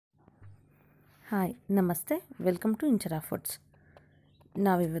Hi ನಮಸ್ತೆ welcome to ಇಂಚರಾ foods.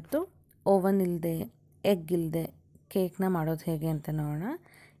 ನಾವಿವತ್ತು oven ಇಲ್ಲದೆ ಎಗ್ ಇಲ್ಲದೆ ಕೇಕ್ನ ಮಾಡೋದು ಹೇಗೆ ಅಂತ ನೋಡೋಣ.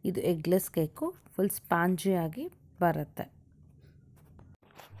 ಇದು ಎಗ್ಲೆಸ್ ಕೇಕು, ಫುಲ್ ಸ್ಪಾಂಜಿಯಾಗಿ ಬರುತ್ತೆ.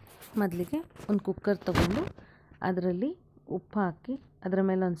 ಮೊದಲಿಗೆ ಒಂದು ಕುಕ್ಕರ್ ತೊಗೊಂಡು ಅದರಲ್ಲಿ ಉಪ್ಪು ಹಾಕಿ ಅದರ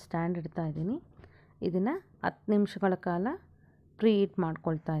ಮೇಲೆ ಒಂದು ಸ್ಟ್ಯಾಂಡ್ ಇಡ್ತಾ ಇದ್ದೀನಿ. ಇದನ್ನು 10 ನಿಮಿಷಗಳ ಕಾಲ ಪ್ರೀ ಹೀಟ್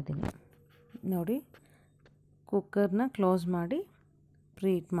ಮಾಡ್ಕೊಳ್ತಾ ಇದ್ದೀನಿ. ನೋಡಿ, ಕುಕ್ಕರ್ನ ಕ್ಲೋಸ್ ಮಾಡಿ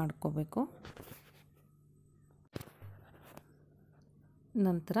ಪ್ರೀ ಹೀಟ್ ಮಾಡ್ಕೋಬೇಕು.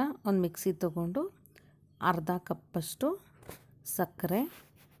 ನಂತರ ಒಂದು ಮಿಕ್ಸಿ ತೊಗೊಂಡು ಅರ್ಧ ಕಪ್ಪಷ್ಟು ಸಕ್ಕರೆ,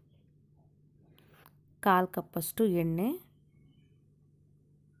 1/4 ಕಪ್ಪಷ್ಟು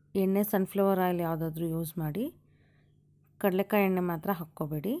ಎಣ್ಣೆ ಸನ್ಫ್ಲವರ್ ಆಯಿಲ್ ಯಾವುದಾದ್ರೂ ಯೂಸ್ ಮಾಡಿ, ಕಡಲೆಕಾಯಿ ಎಣ್ಣೆ ಮಾತ್ರ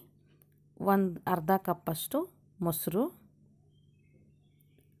ಹಾಕ್ಕೋಬೇಡಿ. ಅರ್ಧ ಕಪ್ಪಷ್ಟು ಮೊಸರು,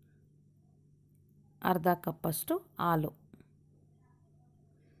 ಅರ್ಧ ಕಪ್ಪಷ್ಟು ಹಾಲು,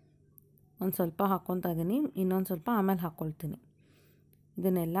 ಒಂದು ಸ್ವಲ್ಪ ಹಾಕ್ಕೊತಾ ಇದ್ದೀನಿ, ಇನ್ನೊಂದು ಸ್ವಲ್ಪ ಆಮೇಲೆ ಹಾಕ್ಕೊಳ್ತೀನಿ.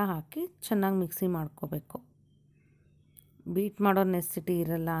 ಇದನ್ನೆಲ್ಲ ಹಾಕಿ ಚೆನ್ನಾಗಿ ಮಿಕ್ಸಿ ಮಾಡ್ಕೋಬೇಕು. ಬೀಟ್ ಮಾಡೋ ನೆಸಿಟಿ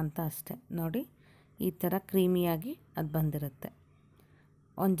ಇರಲ್ಲ ಅಂತ ಅಷ್ಟೆ. ನೋಡಿ, ಈ ಥರ ಕ್ರೀಮಿಯಾಗಿ ಅದು ಬಂದಿರುತ್ತೆ.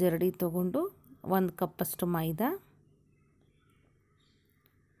 ಒಂದು ಜರಡಿ ತೊಗೊಂಡು 1 ಕಪ್ಪಷ್ಟು ಮೈದಾ,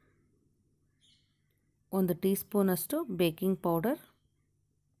 1 ಟೀ ಸ್ಪೂನಷ್ಟು ಬೇಕಿಂಗ್ ಪೌಡರ್,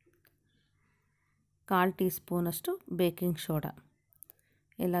 1/4 ಟೀ ಸ್ಪೂನಷ್ಟು ಬೇಕಿಂಗ್ ಸೋಡಾ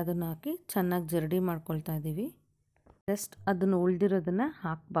ಎಲ್ಲದನ್ನು ಹಾಕಿ ಚೆನ್ನಾಗಿ ಜರಡಿ ಮಾಡ್ಕೊಳ್ತಾ ಇದ್ದೀವಿ. ಜಸ್ಟ್ ಅದನ್ನು ಉಳಿದಿರೋದನ್ನು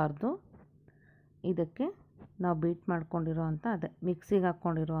ಹಾಕಬಾರ್ದು. ಇದಕ್ಕೆ ನಾವು ಬೀಟ್ ಮಾಡ್ಕೊಂಡಿರೋ ಅಂಥ ಮಿಕ್ಸಿಗೆ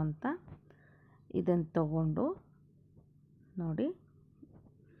ಹಾಕ್ಕೊಂಡಿರೋ ಅಂಥ ಇದನ್ನು ತಗೊಂಡು ನೋಡಿ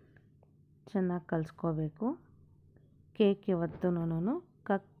ಚೆನ್ನಾಗಿ ಕಲಿಸ್ಕೋಬೇಕು. ಕೇಕ್ ಯಾವತ್ತೂ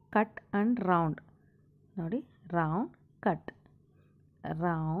ಕಟ್ ಆ್ಯಂಡ್ ರೌಂಡ್. ನೋಡಿ, round cut,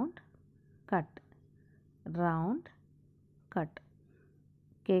 round cut, round cut.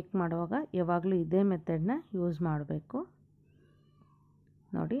 Cake ಮಾಡುವಾಗ ಯಾವಾಗಲೂ ಇದೇ ಮೆಥಡನ್ನ ಯೂಸ್ ಮಾಡಬೇಕು.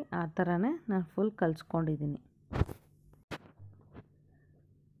 ನೋಡಿ, ಆ ಥರನೇ ನಾನು ಫುಲ್ ಕಲಿಸ್ಕೊಂಡಿದ್ದೀನಿ.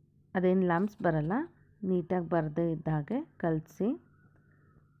 ಅದೇನು ಲಂಪ್ಸ್ ಬರಲ್ಲ, ನೀಟಾಗಿ ಬರದೇ ಇದ್ದ ಹಾಗೆ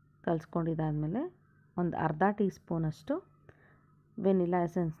ಕಲಿಸ್ಕೊಂಡಿದ್ದಾದಮೇಲೆ ಒಂದು ಅರ್ಧ ಟೀ ಸ್ಪೂನಷ್ಟು ವೆನಿಲಾ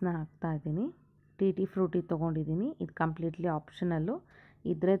ಎಸೆನ್ಸ್ನ ಹಾಕ್ತಾಯಿದ್ದೀನಿ. ಟೀ ಫ್ರೂಟಿ ತೊಗೊಂಡಿದ್ದೀನಿ. ಇದು ಕಂಪ್ಲೀಟ್ಲಿ ಆಪ್ಷನಲ್ಲು.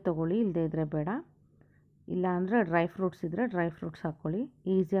 ಇದ್ದರೆ ತೊಗೊಳ್ಳಿ, ಇಲ್ಲದೇ ಇದ್ದರೆ ಬೇಡ. ಇಲ್ಲ ಅಂದರೆ ಡ್ರೈ ಫ್ರೂಟ್ಸ್ ಇದ್ದರೆ ಡ್ರೈ ಫ್ರೂಟ್ಸ್ ಹಾಕ್ಕೊಳ್ಳಿ,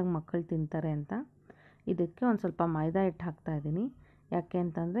 ಈಸಿಯಾಗಿ ಮಕ್ಕಳು ತಿಂತಾರೆ ಅಂತ. ಇದಕ್ಕೆ ಒಂದು ಸ್ವಲ್ಪ ಮೈದಾ ಹಿಟ್ಟು ಹಾಕ್ತಾಯಿದ್ದೀನಿ. ಯಾಕೆ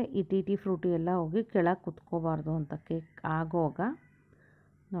ಅಂತಂದರೆ ಈ ಟೀ ಫ್ರೂಟಿ ಎಲ್ಲ ಹೋಗಿ ಕೆಳಗೆ ಕುತ್ಕೋಬಾರ್ದು ಅಂತ ಕೇಕ್ ಆಗೋವಾಗ.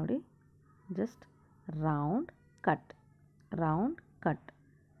 ನೋಡಿ, just round cut, round cut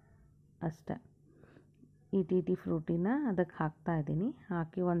ಅಷ್ಟೆ. ಈ ಟೀ ಫ್ರೂಟಿನ ಅದಕ್ಕೆ ಹಾಕ್ತಾಯಿದ್ದೀನಿ.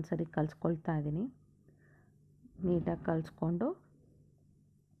 ಹಾಕಿ ಒಂದು ಸರಿ ಕಲಿಸ್ಕೊಳ್ತಾ ಇದ್ದೀನಿ. ನೀಟಾಗಿ ಕಲಿಸ್ಕೊಂಡು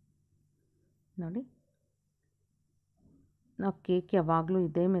ನೋಡಿ, ನಾವು ಕೇಕ್ ಯಾವಾಗಲೂ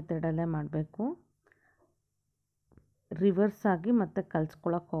ಇದೇ ಮೆಥಡಲ್ಲೇ ಮಾಡಬೇಕು. ರಿವರ್ಸ್ ಆಗಿ ಮತ್ತೆ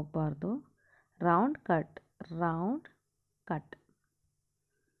ಕಲಿಸ್ಕೊಳಕ್ಕೆ ಹೋಗಬಾರ್ದು. Round cut, round cut.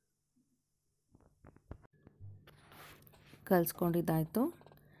 ಕಲಿಸ್ಕೊಂಡಿದ್ದಾಯಿತು.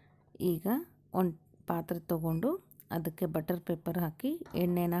 ಈಗ ಒಂದು ಪಾತ್ರೆ ತೊಗೊಂಡು ಅದಕ್ಕೆ ಬಟರ್ ಪೇಪರ್ ಹಾಕಿ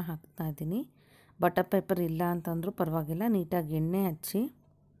ಎಣ್ಣೆನ ಹಾಕ್ತಾಯಿದ್ದೀನಿ. ಬಟರ್ ಪೇಪರ್ ಇಲ್ಲ ಅಂತಂದರೂ ಪರವಾಗಿಲ್ಲ, ನೀಟಾಗಿ ಎಣ್ಣೆ ಹಚ್ಚಿ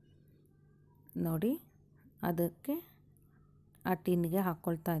ನೋಡಿ ಅದಕ್ಕೆ ಆ ಟಿನ್ಗೆ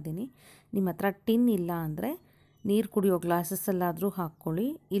ಹಾಕ್ಕೊಳ್ತಾ ಇದ್ದೀನಿ. ನಿಮ್ಮ ಹತ್ರ ಟಿನ್ ಇಲ್ಲ ಅಂದರೆ ನೀರು ಕುಡಿಯೋ ಗ್ಲಾಸಸ್ಸಲ್ಲಾದರೂ ಹಾಕ್ಕೊಳ್ಳಿ,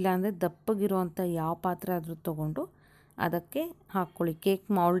 ಇಲ್ಲಾಂದರೆ ದಪ್ಪಗಿರೋವಂಥ ಯಾವ ಪಾತ್ರೆ ಆದರೂ ತೊಗೊಂಡು ಅದಕ್ಕೆ ಹಾಕ್ಕೊಳ್ಳಿ. ಕೇಕ್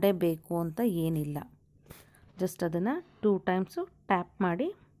ಮೌಲ್ಡೇ ಬೇಕು ಅಂತ ಏನಿಲ್ಲ. ಜಸ್ಟ್ ಅದನ್ನು 2 ಟೈಮ್ಸು ಟ್ಯಾಪ್ ಮಾಡಿ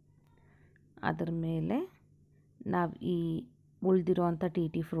ಅದರ ಮೇಲೆ ನಾವು ಈ ಉಳಿದಿರೋವಂಥ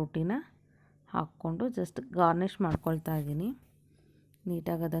ಟೀ ಫ್ರೂಟಿನ ಹಾಕ್ಕೊಂಡು ಜಸ್ಟ್ ಗಾರ್ನಿಷ್ ಮಾಡ್ಕೊಳ್ತಾ ಇದ್ದೀನಿ.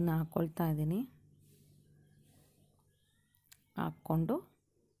 ನೀಟಾಗಿ ಅದನ್ನು ಹಾಕ್ಕೊಳ್ತಾ ಇದ್ದೀನಿ. ಹಾಕ್ಕೊಂಡು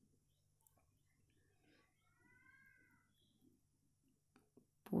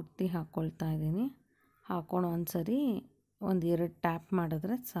ಪೂರ್ತಿ ಹಾಕ್ಕೊಳ್ತಾ ಇದ್ದೀನಿ. ಹಾಕ್ಕೊಂಡು ಒಂದು ಸರಿ 1-2 ಟ್ಯಾಪ್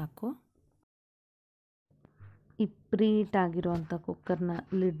ಮಾಡಿದ್ರೆ ಸಾಕು. ಈ ಪ್ರೀ ಹೀಟ್ ಆಗಿರೋವಂಥ ಕುಕ್ಕರ್ನ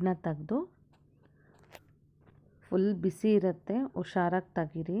ಲಿಡ್ನ ತೆಗೆದು, ಫುಲ್ ಬಿಸಿ ಇರುತ್ತೆ, ಹುಷಾರಾಗಿ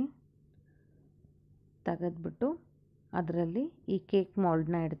ತೆಗೀರಿ. ತೆಗೆದ್ಬಿಟ್ಟು ಅದರಲ್ಲಿ ಈ ಕೇಕ್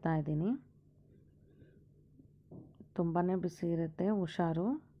ಮೌಲ್ಡನ್ನ ಇಡ್ತಾ ಇದ್ದೀನಿ. ತುಂಬಾ ಬಿಸಿ ಇರುತ್ತೆ, ಹುಷಾರು.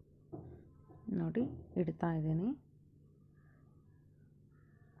 ನೋಡಿ, ಇಡ್ತಾ ಇದ್ದೀನಿ.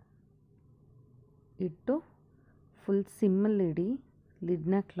 ಇಟ್ಟು ಫುಲ್ ಸಿಮ್ಮಲ್ಲಿ ಇಡಿ.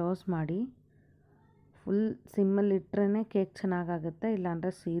 ಲಿಡ್ನ ಕ್ಲೋಸ್ ಮಾಡಿ. ಫುಲ್ ಸಿಮ್ಮಲ್ಲಿ ಇಟ್ಟರೆ ಕೇಕ್ ಚೆನ್ನಾಗಾಗುತ್ತೆ,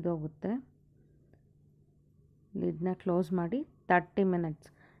 ಇಲ್ಲಾಂದರೆ ಸೀದೋಗುತ್ತೆ. ಲಿಡ್ನ ಕ್ಲೋಸ್ ಮಾಡಿ 30 ಮಿನಿಟ್ಸ್.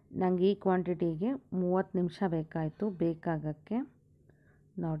 ನನಗೆ ಈ ಕ್ವಾಂಟಿಟಿಗೆ 30 ನಿಮಿಷ ಬೇಕಾಯಿತು ಬೇಕಾಗಕ್ಕೆ.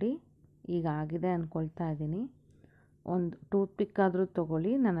 ನೋಡಿ, ಈಗ ಆಗಿದೆ ಅಂದ್ಕೊಳ್ತಾ ಇದ್ದೀನಿ. ಒಂದು ಟೂತ್ ಪಿಕ್ ಆದರೂ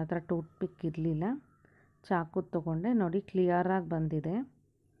ತೊಗೊಳ್ಳಿ. ನನ್ನ ಹತ್ರ ಟೂತ್ ಪಿಕ್ ಇರಲಿಲ್ಲ, ಚಾಕು ತೊಗೊಂಡೆ. ನೋಡಿ ಕ್ಲಿಯರಾಗಿ ಬಂದಿದೆ.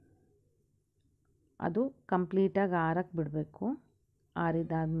 ಅದು ಕಂಪ್ಲೀಟಾಗಿ ಆರಕ್ಕೆ ಬಿಡಬೇಕು.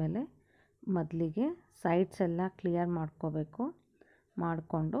 ಆರಿದಾದಮೇಲೆ ಮೊದಲಿಗೆ ಸೈಡ್ಸ್ ಎಲ್ಲ ಕ್ಲಿಯರ್ ಮಾಡ್ಕೋಬೇಕು.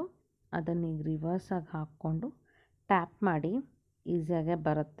 ಮಾಡಿಕೊಂಡು ಅದನ್ನು ಈಗ ರಿವರ್ಸಾಗಿ ಹಾಕ್ಕೊಂಡು ಟ್ಯಾಪ್ ಮಾಡಿ ಈಸಿಯಾಗೆ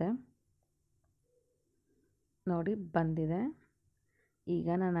ಬರುತ್ತೆ. ನೋಡಿ ಬಂದಿದೆ. ಈಗ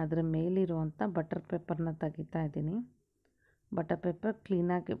ನಾನು ಅದರ ಮೇಲಿರುವಂಥ ಬಟರ್ ಪೇಪರ್ನ ತೆಗಿತಾ ಇದ್ದೀನಿ. ಬಟರ್ ಪೇಪರ್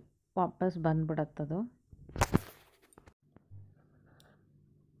ಕ್ಲೀನಾಗಿ ವಾಪಸ್ ಬಂದ್ಬಿಡತ್ತದು.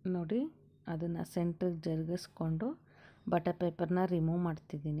 ನೋಡಿ ಅದನ್ನು ಸೆಂಟ್ರಿಗೆ ಜರುಗಿಸ್ಕೊಂಡು ಬಟರ್ ಪೇಪರ್ನ ರಿಮೂವ್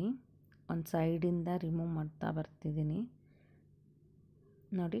ಮಾಡ್ತಿದ್ದೀನಿ. ಒಂದು ಸೈಡಿಂದ ರಿಮೂವ್ ಮಾಡ್ತಾ ಬರ್ತಿದ್ದೀನಿ.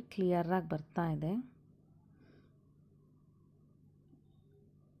 ನೋಡಿ ಕ್ಲಿಯರಾಗಿ ಬರ್ತಾ ಇದೆ.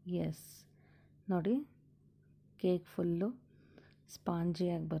 ಎಸ್, ನೋಡಿ ಕೇಕ್ ಫುಲ್ಲು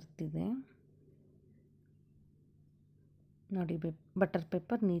ಸ್ಪಾಂಜಿಯಾಗಿ ಬರ್ತಿದೆ. ನೋಡಿ ಬಟರ್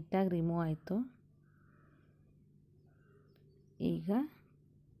ಪೇಪರ್ ನೀಟಾಗಿ ರಿಮೂವ್ ಆಯಿತು. ಈಗ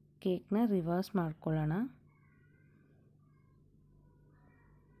ಕೇಕ್ನ ರಿವರ್ಸ್ ಮಾಡ್ಕೊಳ್ಳೋಣ.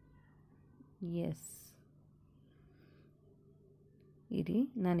 ಎಸ್, ಇರಿ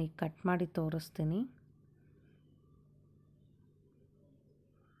ನಾನೀಗ ಕಟ್ ಮಾಡಿ ತೋರಿಸ್ತೀನಿ.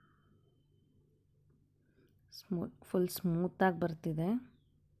 ಫುಲ್ ಸ್ಮೂತಾಗಿ ಬರ್ತಿದೆ.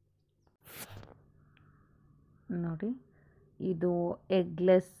 ನೋಡಿ ಇದು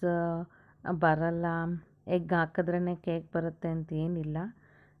ಎಗ್ಲೆಸ್ ಬರಲ್ಲ, ಎಗ್ ಹಾಕಿದ್ರೇ ಕೇಕ್ ಬರುತ್ತೆ ಅಂತ ಏನಿಲ್ಲ.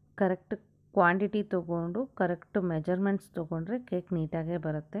 ಕರೆಕ್ಟ್ ಕ್ವಾಂಟಿಟಿ ತೊಗೊಂಡು ಕರೆಕ್ಟ್ ಮೆಜರ್ಮೆಂಟ್ಸ್ ತೊಗೊಂಡ್ರೆ ಕೇಕ್ ನೀಟಾಗೇ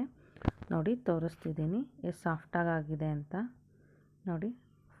ಬರುತ್ತೆ. ನೋಡಿ ತೋರಿಸ್ತಿದ್ದೀನಿ ಎಷ್ಟು ಸಾಫ್ಟಾಗಿ ಆಗಿದೆ ಅಂತ. ನೋಡಿ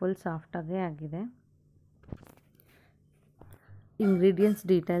ಫುಲ್ ಸಾಫ್ಟಾಗೇ ಆಗಿದೆ. ಇಂಗ್ರೀಡಿಯೆಂಟ್ಸ್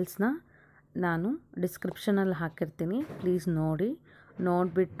ಡೀಟೇಲ್ಸ್ನ ನಾನು ಡಿಸ್ಕ್ರಿಪ್ಷನಲ್ಲಿ ಹಾಕಿರ್ತೀನಿ, ಪ್ಲೀಸ್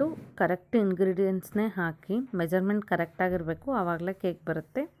ನೋಡಿಬಿಟ್ಟು ಕರೆಕ್ಟ್ ಇಂಗ್ರೀಡಿಯೆಂಟ್ಸ್ನೇ ಹಾಕಿ. ಮೆಜರ್ಮೆಂಟ್ ಕರೆಕ್ಟಾಗಿರಬೇಕು, ಆವಾಗಲೇ ಕೇಕ್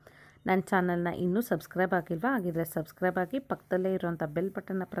ಬರುತ್ತೆ. ನನ್ನ ಚಾನಲ್ನ ಇನ್ನೂ ಸಬ್ಸ್ಕ್ರೈಬ್ ಆಗಿಲ್ವಾ? ಆಗಿದ್ದರೆ ಸಬ್ಸ್ಕ್ರೈಬ್ ಆಗಿ, ಪಕ್ಕದಲ್ಲೇ ಇರುವಂಥ ಬೆಲ್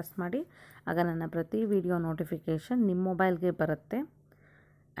ಬಟನ್ನ ಪ್ರೆಸ್ ಮಾಡಿ. ಆಗ ನನ್ನ ಪ್ರತಿ ವಿಡಿಯೋ ನೋಟಿಫಿಕೇಷನ್ ನಿಮ್ಮ ಮೊಬೈಲ್ಗೆ ಬರುತ್ತೆ.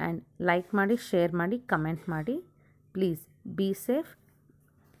 ಆ್ಯಂಡ್ ಲೈಕ್ ಮಾಡಿ, ಶೇರ್ ಮಾಡಿ, ಕಮೆಂಟ್ ಮಾಡಿ. Please be safe,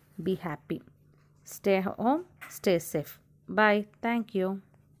 be happy, stay home, stay safe. Bye. Thank you.